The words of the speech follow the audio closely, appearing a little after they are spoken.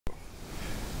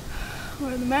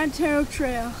We're on the Mantario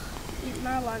Trail, eating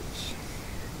our lunch.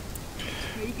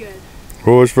 It's pretty good.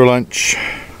 What was for lunch?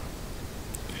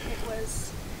 It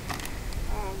was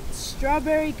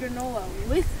strawberry granola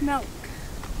with milk.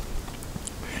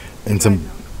 And some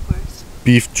milk, of course.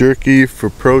 Beef jerky for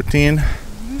protein.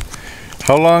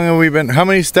 How long have we been? How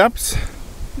many steps?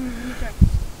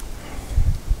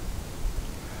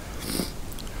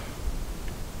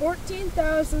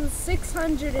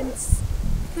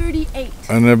 14,638.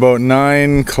 And about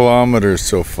 9 kilometers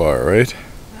so far, right?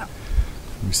 Yeah.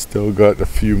 We still got a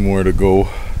few more to go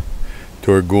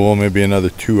to our goal, maybe another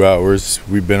 2 hours.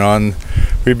 We've been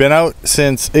out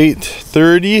since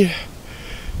 8:30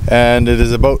 and it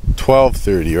is about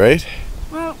 12:30, right?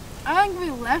 Well, I think we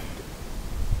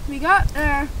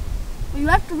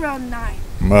left around 9.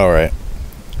 All right.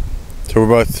 So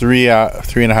we're about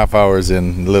 3.5 hours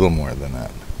in, a little more than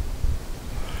that.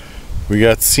 We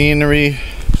got scenery.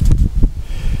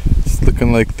 It's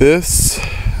looking like this.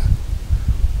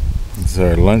 This is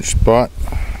our lunch spot.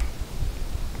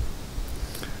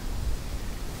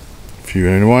 If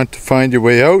you want to find your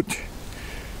way out,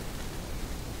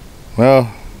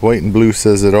 well, white and blue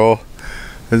says it all.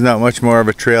 There's not much more of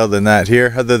a trail than that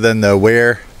here, other than the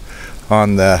wear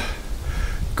on the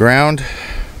ground.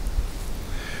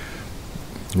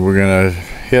 We're gonna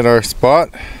hit our spot.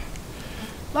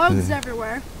 Bugs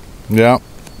everywhere. Yeah.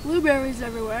 Blueberries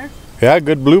everywhere. Yeah,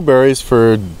 good blueberries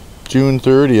for June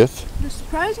 30th. They're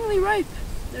surprisingly ripe.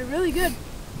 They're really good.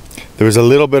 There was a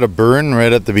little bit of burn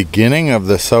right at the beginning of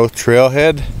the south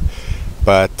trailhead,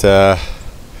 but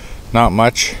not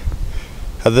much.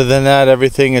 Other than that,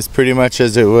 everything is pretty much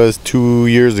as it was 2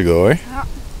 years ago, eh? Yeah.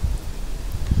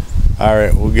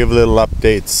 Alright, we'll give little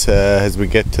updates as we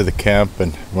get to the camp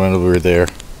and when we're there.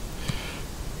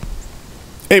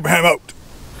 Abraham out!